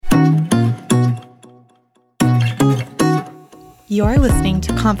You're listening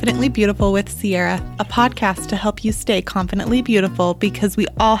to Confidently Beautiful with Sierra, a podcast to help you stay confidently beautiful because we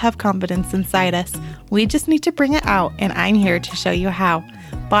all have confidence inside us. We just need to bring it out, and I'm here to show you how.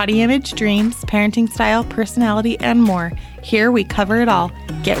 Body image, dreams, parenting style, personality, and more. Here we cover it all.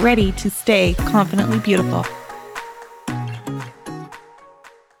 Get ready to stay confidently beautiful.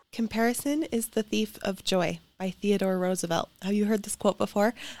 Comparison is the thief of joy by Theodore Roosevelt. Have you heard this quote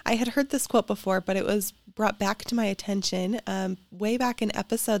before? I had heard this quote before, but it was brought back to my attention way back in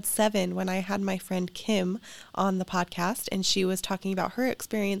episode 7 when I had my friend Kim on the podcast, and she was talking about her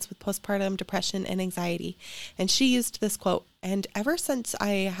experience with postpartum depression and anxiety. And she used this quote. And ever since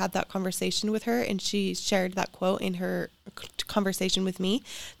I had that conversation with her and she shared that quote in her conversation with me,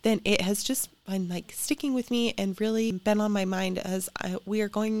 then it has just been like sticking with me and really been on my mind as we are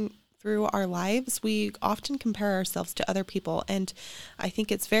going through our lives. We often compare ourselves to other people, and I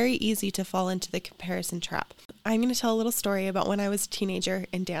think it's very easy to fall into the comparison trap. I'm going to tell a little story about when I was a teenager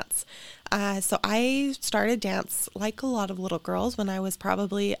in dance. So I started dance like a lot of little girls when I was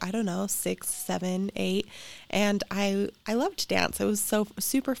probably, 6, 7, 8, and I loved dance. It was so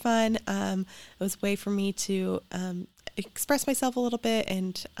super fun. It was a way for me to express myself a little bit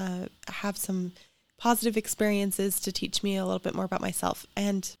and have some positive experiences to teach me a little bit more about myself.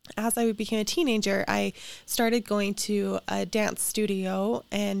 And as I became a teenager, I started going to a dance studio,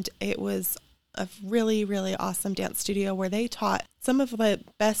 and it was a really, really awesome dance studio where they taught some of the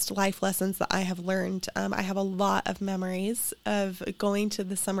best life lessons that I have learned. I have a lot of memories of going to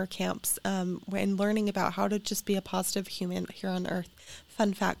the summer camps and learning about how to just be a positive human here on earth.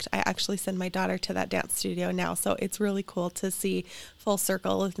 Fun fact, I actually send my daughter to that dance studio now, so it's really cool to see full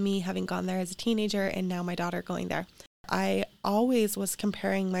circle of me having gone there as a teenager and now my daughter going there. I always was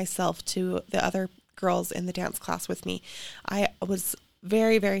comparing myself to the other girls in the dance class with me. I was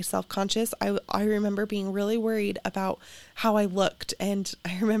very, very self-conscious. I remember being really worried about how I looked. And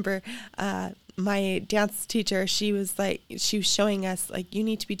I remember my dance teacher, she was showing us, like, you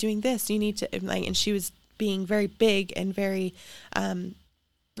need to be doing this, you need to, and she was being very big and very,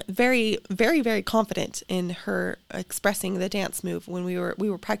 very, very, very confident in her expressing the dance move when we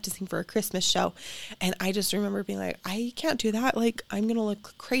were practicing for a Christmas show. And I just remember being like, I can't do that. Like, I'm going to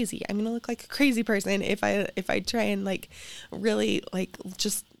look crazy. I'm going to look like a crazy person if I try and really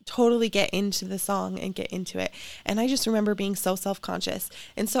just totally get into the song and get into it. And I just remember being so self-conscious.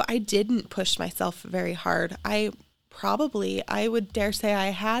 And so I didn't push myself very hard. I would dare say I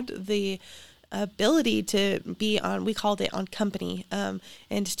had the ability to be on, we called it on company,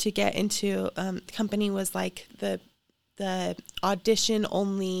 and to get into company was like the audition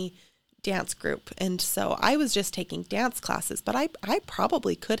only dance group. And so I was just taking dance classes, but I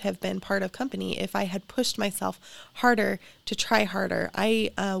probably could have been part of company if I had pushed myself harder to try harder.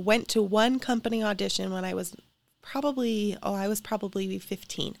 I went to one company audition when I was probably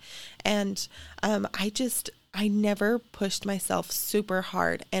 15, and I never pushed myself super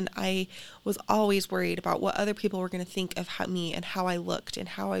hard, and I was always worried about what other people were going to think of me and how I looked and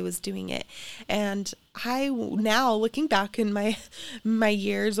how I was doing it. And I now, looking back in my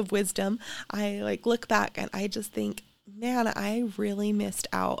years of wisdom, I look back and I just think, man, I really missed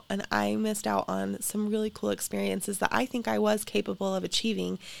out, and I missed out on some really cool experiences that I think I was capable of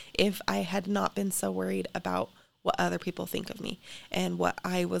achieving if I had not been so worried about what other people think of me and what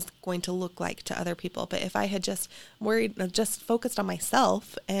I was going to look like to other people. But if I had just focused on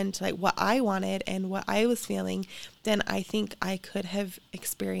myself and what I wanted and what I was feeling, then I think I could have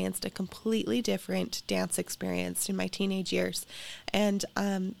experienced a completely different dance experience in my teenage years. And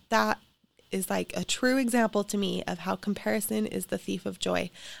that is like a true example to me of how comparison is the thief of joy.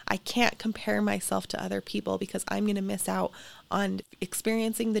 I can't compare myself to other people because I'm going to miss out on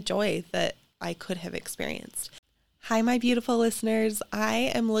experiencing the joy that I could have experienced. Hi, my beautiful listeners.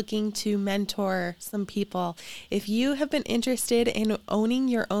 I am looking to mentor some people. If you have been interested in owning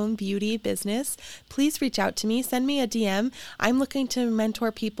your own beauty business, please reach out to me. Send me a DM. I'm looking to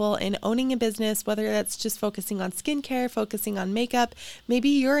mentor people in owning a business, whether that's just focusing on skincare, focusing on makeup. Maybe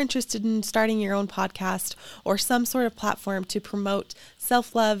you're interested in starting your own podcast or some sort of platform to promote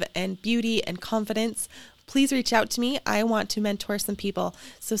self-love and beauty and confidence. Please reach out to me. I want to mentor some people.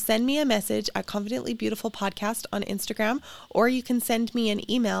 So send me a message at Confidently Beautiful Podcast on Instagram, or you can send me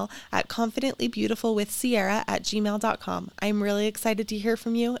an email at confidentlybeautifulwithsierra@gmail.com. I'm really excited to hear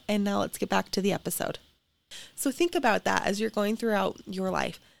from you, and now let's get back to the episode. So think about that as you're going throughout your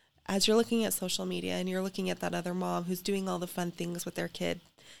life, as you're looking at social media and you're looking at that other mom who's doing all the fun things with their kid.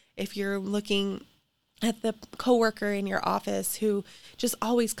 If you're looking at the coworker in your office who just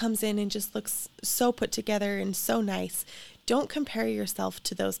always comes in and just looks so put together and so nice, don't compare yourself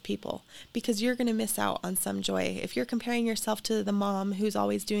to those people, because you're going to miss out on some joy. If you're comparing yourself to the mom who's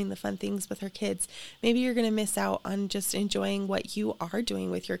always doing the fun things with her kids, maybe you're going to miss out on just enjoying what you are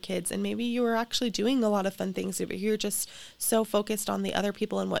doing with your kids. And maybe you are actually doing a lot of fun things, but you're just so focused on the other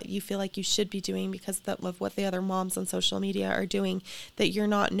people and what you feel like you should be doing because of what the other moms on social media are doing, that you're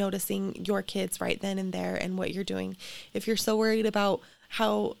not noticing your kids right then and there and what you're doing. If you're so worried about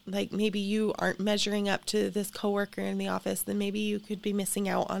how maybe you aren't measuring up to this coworker in the office, then maybe you could be missing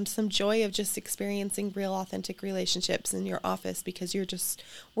out on some joy of just experiencing real authentic relationships in your office because you're just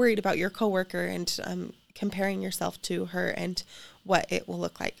worried about your coworker and comparing yourself to her and what it will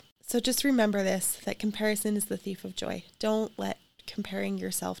look like. So just remember this, that comparison is the thief of joy. Don't let comparing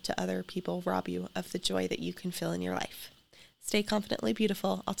yourself to other people rob you of the joy that you can feel in your life. Stay confidently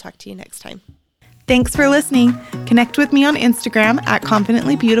beautiful. I'll talk to you next time. Thanks for listening. Connect with me on Instagram at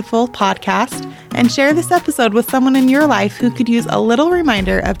Confidently Beautiful Podcast and share this episode with someone in your life who could use a little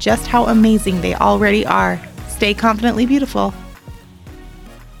reminder of just how amazing they already are. Stay confidently beautiful.